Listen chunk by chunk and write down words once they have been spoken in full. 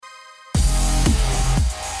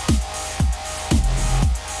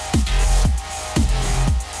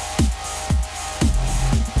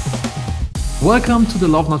Welcome to the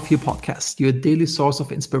Love Not Fear podcast, your daily source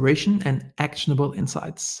of inspiration and actionable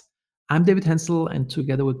insights. I'm David Hensel, and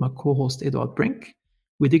together with my co-host Eduard Brink,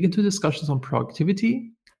 we dig into discussions on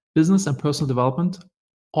productivity, business, and personal development,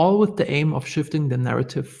 all with the aim of shifting the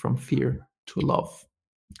narrative from fear to love.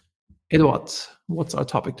 Eduard, what's our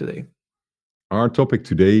topic today? Our topic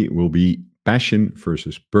today will be passion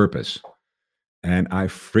versus purpose. And I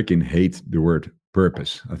freaking hate the word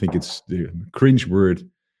purpose. I think it's the cringe word.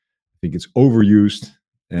 I think it's overused.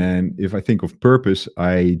 And if I think of purpose,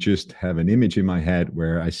 I just have an image in my head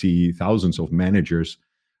where I see thousands of managers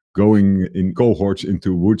going in cohorts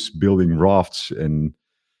into woods, building rafts and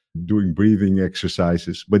doing breathing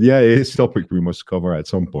exercises. But yeah, it's a topic we must cover at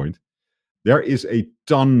some point. There is a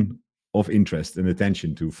ton of interest and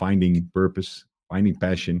attention to finding purpose, finding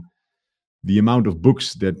passion. The amount of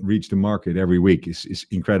books that reach the market every week is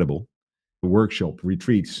incredible. The workshop,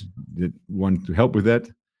 retreats that want to help with that.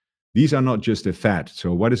 These are not just a fad.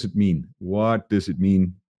 So what does it mean? What does it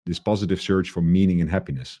mean, this positive search for meaning and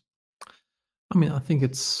happiness? I think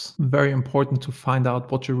it's very important to find out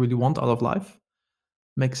what you really want out of life.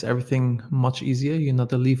 Makes everything much easier. You're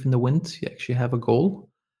not a leaf in the wind. You actually have a goal.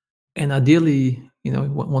 And ideally,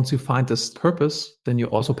 once you find this purpose, then you're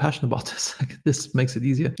also passionate about this. This makes it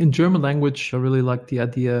easier. In German language, I really like the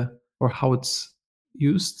idea or how it's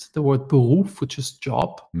used, the word Beruf, which is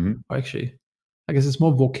job, or actually, I guess it's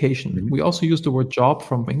more vocation. We also use the word job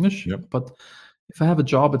from English, but if I have a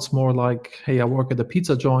job, it's more like, hey, I work at a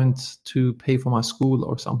pizza joint to pay for my school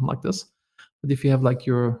or something like this. But if you have like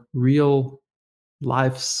your real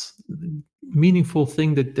life's meaningful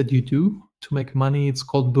thing that you do to make money, it's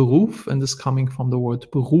called Beruf, and this coming from the word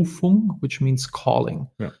Berufung, which means calling.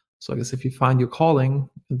 So I guess if you find your calling,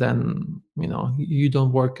 then you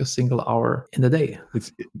don't work a single hour in the day.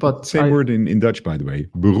 It's but same word in Dutch, by the way.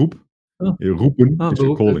 Beroep. Roepen is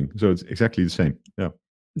your calling. So it's exactly the same. Yeah.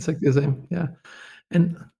 Exactly the same. Yeah.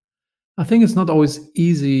 And I think it's not always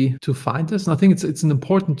easy to find this. And I think it's an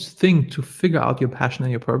important thing to figure out your passion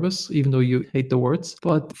and your purpose, even though you hate the words.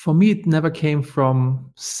 But for me, it never came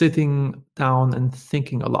from sitting down and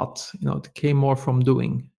thinking a lot. It came more from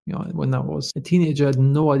doing. When I was a teenager, I had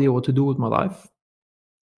no idea what to do with my life.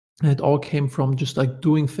 And it all came from just like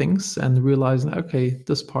doing things and realizing, okay,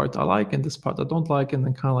 this part I like and this part I don't like. And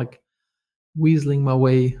then kind of like weaseling my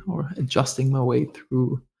way or adjusting my way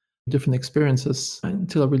through different experiences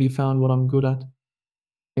until I really found what I'm good at.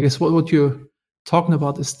 I guess what you're talking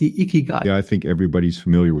about is the Ikigai. Yeah, I think everybody's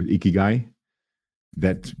familiar with Ikigai.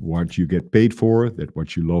 That what you get paid for, that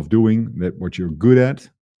what you love doing, that what you're good at.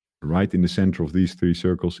 Right in the center of these three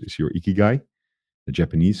circles is your Ikigai, the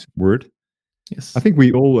Japanese word. Yes. I think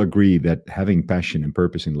we all agree that having passion and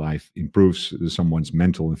purpose in life improves someone's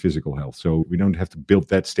mental and physical health. So we don't have to build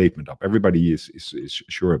that statement up. Everybody is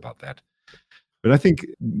sure about that. But I think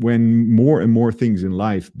when more and more things in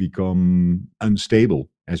life become unstable,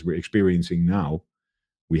 as we're experiencing now,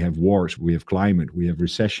 we have wars, we have climate, we have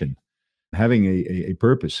recession. Having a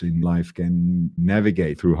purpose in life can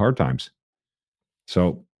navigate through hard times.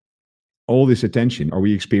 So all this attention, are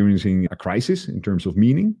we experiencing a crisis in terms of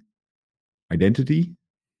meaning, identity?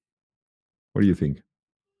 What do you think?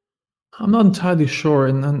 I'm not entirely sure.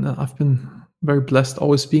 And I've been very blessed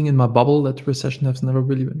always being in my bubble that recession has never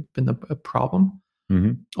really been a problem.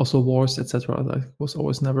 Also wars, etc. That was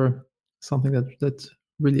always never something that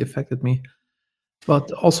really affected me. But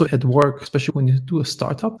also at work, especially when you do a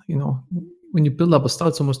startup, when you build up a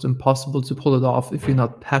startup, it's almost impossible to pull it off if you're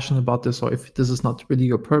not passionate about this or if this is not really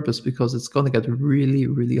your purpose, because it's going to get really,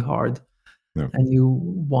 really hard. Yeah. And you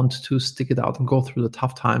want to stick it out and go through the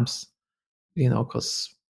tough times,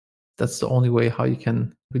 because that's the only way how you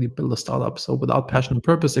can really build a startup. So without passion and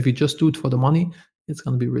purpose, if you just do it for the money, it's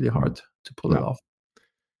going to be really hard to pull it off.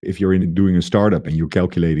 If you're doing a startup and you're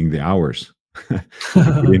calculating the hours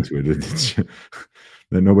put into it,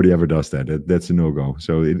 then nobody ever does that. That's a no-go.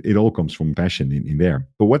 So it all comes from passion in there.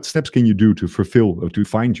 But what steps can you do to fulfill or to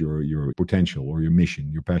find your potential or your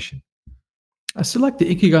mission, your passion? I still like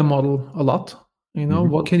the Ikigai model a lot.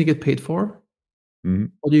 What can you get paid for?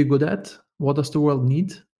 What are you good at? What does the world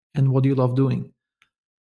need? And what do you love doing?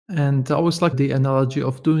 And I always like the analogy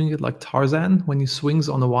of doing it like Tarzan when he swings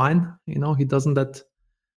on a vine. He doesn't let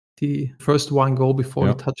the first vine go before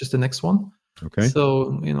he touches the next one. Okay.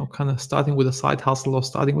 So, kind of starting with a side hustle or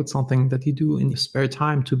starting with something that you do in your spare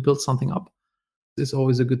time to build something up is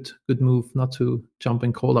always a good move, not to jump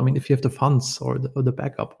in cold. I mean, if you have the funds or the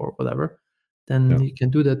backup or whatever, then you can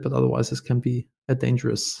do that. But otherwise, this can be a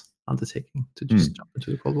dangerous undertaking to just jump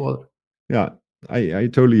into the cold water. Yeah, I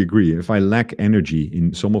totally agree. If I lack energy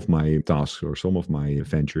in some of my tasks or some of my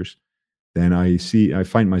ventures, then I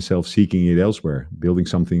find myself seeking it elsewhere, building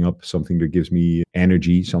something up, something that gives me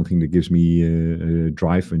energy, something that gives me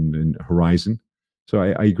drive and horizon. So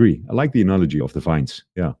I agree. I like the analogy of the vines.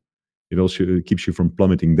 Yeah, it also keeps you from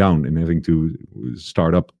plummeting down and having to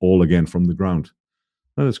start up all again from the ground.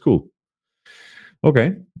 Oh, that's cool.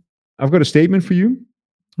 Okay, I've got a statement for you.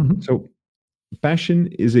 Mhm. So, passion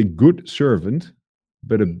is a good servant,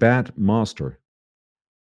 but a bad master.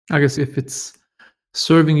 I guess if it's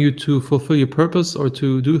serving you to fulfill your purpose or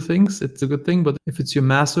to do things, it's a good thing. But if it's your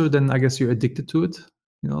master, then I guess you're addicted to it.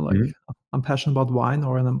 Like Mhm. I'm passionate about wine,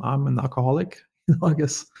 or I'm an alcoholic. I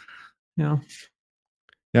guess. Yeah.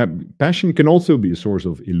 Yeah, passion can also be a source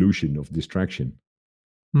of illusion, of distraction.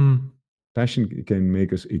 Hmm. Passion can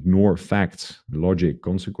make us ignore facts, logic,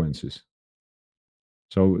 consequences.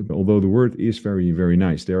 So, although the word is very, very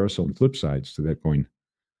nice, there are some flip sides to that coin.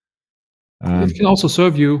 It Um, can also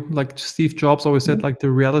serve you, like Steve Jobs always said, like the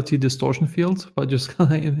reality distortion field, by just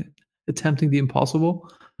kind of attempting the impossible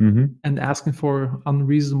mhm. and asking for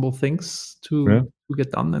unreasonable things Yeah. to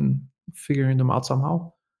get done and figuring them out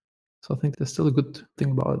somehow. So I think there's still a good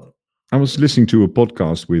thing about it. I was listening to a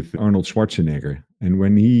podcast with Arnold Schwarzenegger, and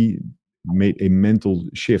when he made a mental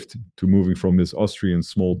shift to moving from this Austrian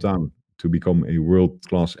small town to become a world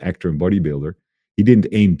class actor and bodybuilder, he didn't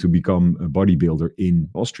aim to become a bodybuilder in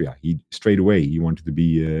Austria. He straight away he wanted to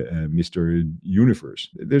be Mr. Universe.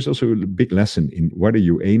 There's also a big lesson in what are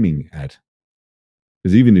you aiming at?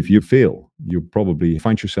 Because even if you fail, you probably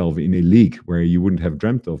find yourself in a league where you wouldn't have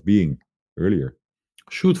dreamt of being earlier.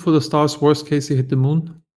 Shoot for the stars. Worst case, you hit the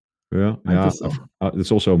moon. Yeah, I yeah. guess so.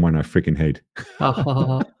 That's also one I freaking hate. Ha, ha, ha,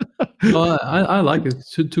 ha. No, I like it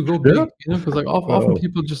to go Yeah. big, because like often Oh,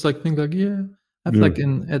 people just like think like, yeah, I feel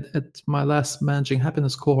yeah. like at my last managing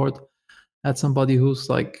happiness cohort, I had somebody who's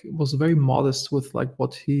like was very modest with like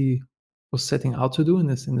what he was setting out to do in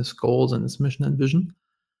his goals and his mission and vision.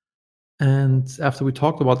 And after we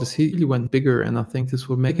talked about this, he really went bigger, and I think this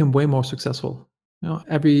would make him way more successful.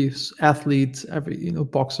 Every athlete, every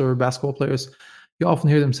boxer, basketball players, you often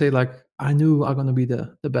hear them say like, "I knew I'm gonna be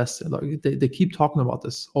the best." Like they keep talking about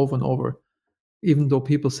this over and over, even though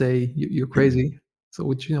people say you're crazy. So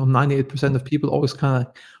which 98% of people always kind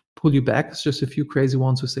of pull you back. It's just a few crazy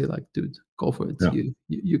ones who say like, "Dude, go for it. Yeah.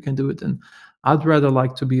 You can do it." And I'd rather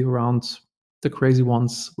like to be around the crazy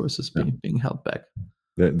ones versus Yeah. being held back.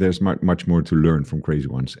 There's much more to learn from crazy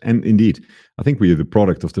ones. And indeed, I think we are the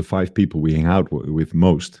product of the 5 people we hang out with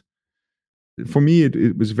most. For me,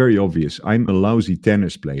 it was very obvious. I'm a lousy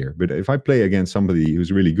tennis player, but if I play against somebody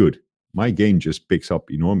who's really good, my game just picks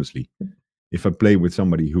up enormously. If I play with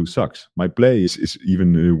somebody who sucks, my play is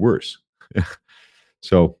even worse.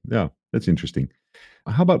 So, yeah, that's interesting.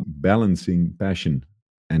 How about balancing passion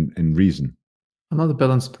and reason? I'm not a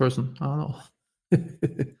balanced person. I don't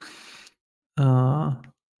know. uh,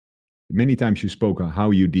 Many times you spoke on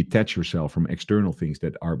how you detach yourself from external things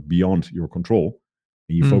that are beyond your control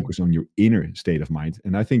and you mm. focus on your inner state of mind.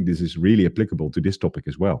 And I think this is really applicable to this topic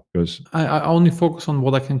as well. Because I only focus on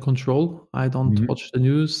what I can control. I don't Mhm. watch the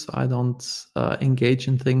news. I don't engage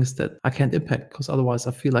in things that I can't impact, because otherwise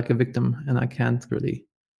I feel like a victim and I can't really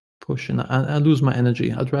push, and I lose my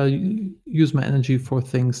energy. I'd rather use my energy for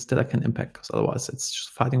things that I can impact, because otherwise it's just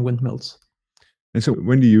fighting windmills. And so,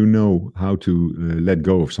 when do you know how to let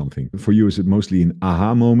go of something? For you, is it mostly an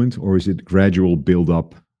aha moment or is it gradual build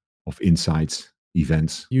up of insights,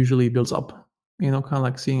 events? Usually builds up, kind of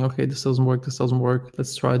like seeing, okay, this doesn't work, this doesn't work.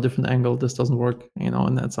 Let's try a different angle. This doesn't work,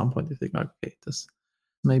 and at some point you think, like, okay, this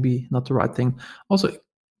maybe not the right thing. Also,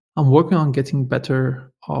 I'm working on getting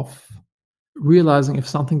better of realizing if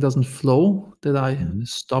something doesn't flow, that I Mhm.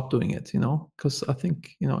 stop doing it, because I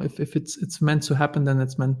think, if it's meant to happen, then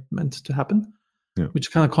it's meant to happen, Yeah.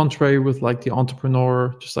 which kind of contrary with like the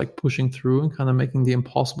entrepreneur just like pushing through and kind of making the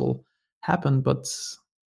impossible happen. But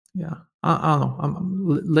yeah, I don't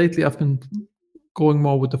know. Lately I've been going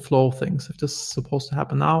more with the flow of things. If this is supposed to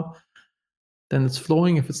happen now, then it's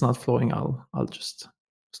flowing. If it's not flowing, I'll just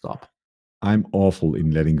stop. I'm awful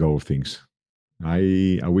in letting go of things.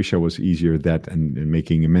 I wish I was easier at that and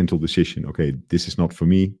making a mental decision. Okay, this is not for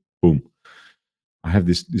me. Boom. I have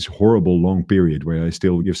this horrible long period where I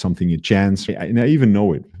still give something a chance, and I even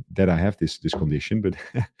know it that I have this condition. But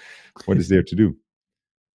what is there to do?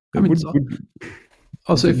 I It mean,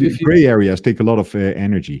 also the if you gray areas take a lot of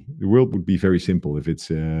energy. The world would be very simple if it's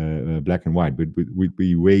black and white, but would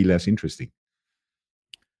be way less interesting.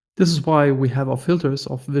 this is why we have our filters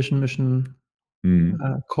of vision, mission,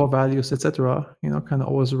 Mm. core values, etc. Kind of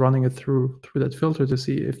always running it through that filter to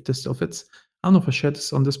see if this still fits. I don't know if I shared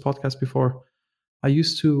this on this podcast before. I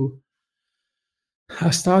used to I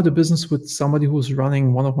started a business with somebody who was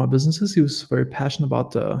running one of my businesses. He was very passionate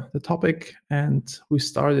about the topic, and we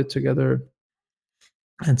started it together.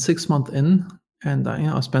 And 6 months in, and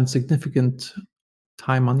I spent significant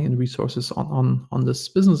time, money, and resources on this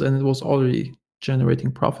business, and it was already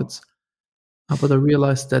generating profits. But I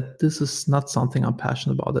realized that this is not something I'm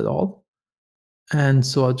passionate about at all, and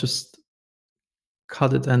so I just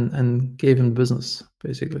cut it and gave him the business.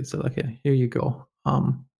 Basically, said, "Okay, here you go."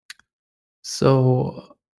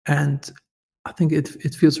 So, and I think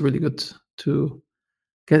it feels really good to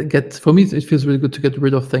get. For me, it feels really good to get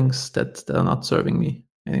rid of things that are not serving me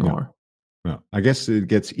Yeah. anymore. Yeah. I guess it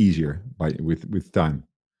gets easier with time.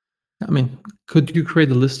 I mean, could you create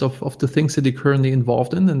a list of the things that you're currently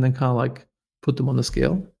involved in and then kind of like put them on the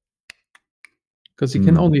scale? Because you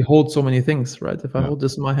can Mm, only hold so many things, right? If I yeah. hold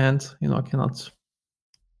this in my hand, I cannot.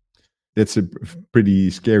 That's a pretty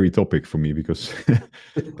scary topic for me because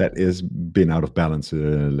that has been out of balance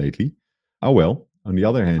lately. Oh well. On the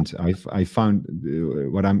other hand, I found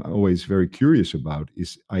what I'm always very curious about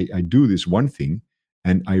is I do this one thing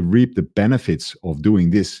and I reap the benefits of doing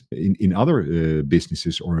this in other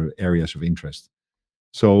businesses or areas of interest.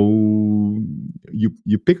 So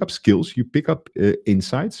you pick up skills, you pick up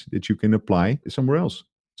insights that you can apply somewhere else.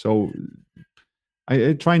 So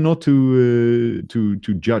I try not to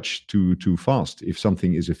judge too fast if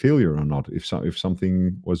something is a failure or not, if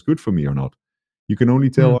something was good for me or not. You can only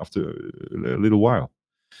Mm. tell after a little while.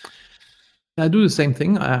 I do the same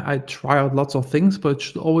thing. I try out lots of things, but it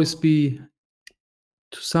should always be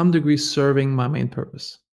to some degree serving my main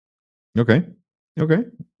purpose. Okay, okay.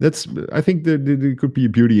 That's I think there could be a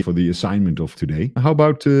beauty for the assignment of today. How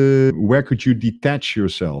about where could you detach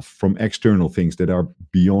yourself from external things that are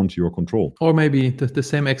beyond your control? Or maybe the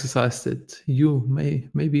same exercise that you may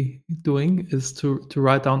be doing is to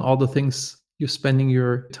write down all the things you're spending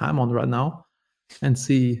your time on right now and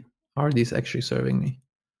see, are these actually serving me?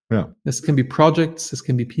 Yeah. This can be projects, this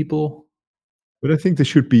can be people. But I think there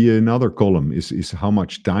should be another column is how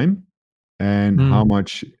much time and how Mm.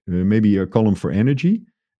 much maybe a column for energy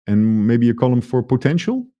and maybe a column for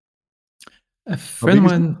potential. A How friend of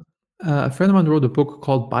big is it? mine, a friend of mine wrote a book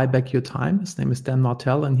called "Buy Back Your Time." His name is Dan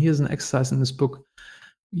Martell, and he has an exercise in this book.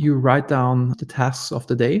 You write down the tasks of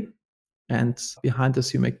the day, and behind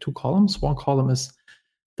this, you make two columns. One column is,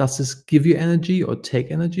 does this give you energy or take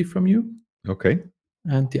energy from you? Okay,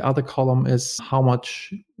 And the other column is, how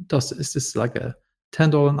much is this like a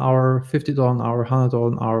 $10 an hour, $50 an hour, $100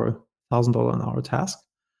 an hour, $1,000 an hour task?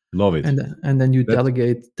 love it. And then you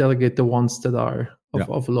That's delegate the ones that are yeah.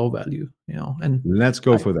 of low value, and Let's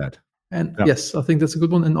go I for that. and Yeah, yes, I think that's a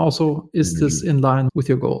good one. And also, is this energy. in line with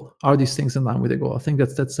your goal? Are these things in line with your goal? I think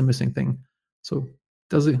that's the missing thing. So,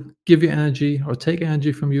 does it give you energy or take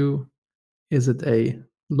energy from you? Is it a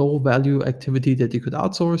low value activity that you could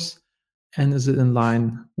outsource? And is it in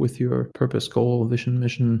line with your purpose, goal, vision,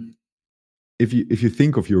 mission? If you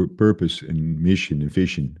think of your purpose and mission and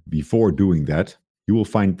vision before doing that, you will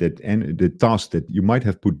find that and the task that you might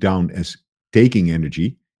have put down as taking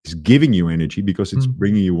energy is giving you energy because it's Mm.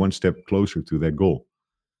 bringing you one step closer to that goal.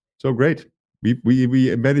 So great.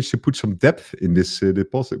 We managed to put some depth in this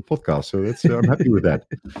podcast. So that's I'm happy with that.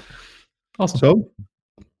 Awesome. So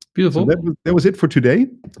Beautiful. that was it for today.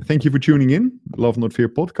 Thank you for tuning in. Love Not Fear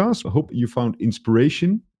podcast. I hope you found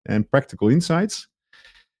inspiration and practical insights.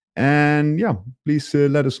 And yeah, please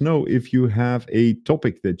let us know if you have a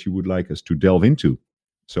topic that you would like us to delve into.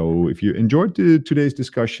 So if you enjoyed today's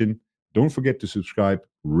discussion, don't forget to subscribe,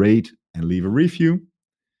 rate, and leave a review.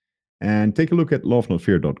 And take a look at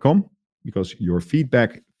lovenotfear.com because your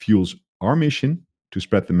feedback fuels our mission to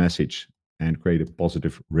spread the message and create a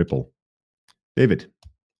positive ripple. David.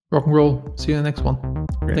 Rock and roll. See you in the next one.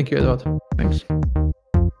 Okay. Thank you, Edward. Thanks.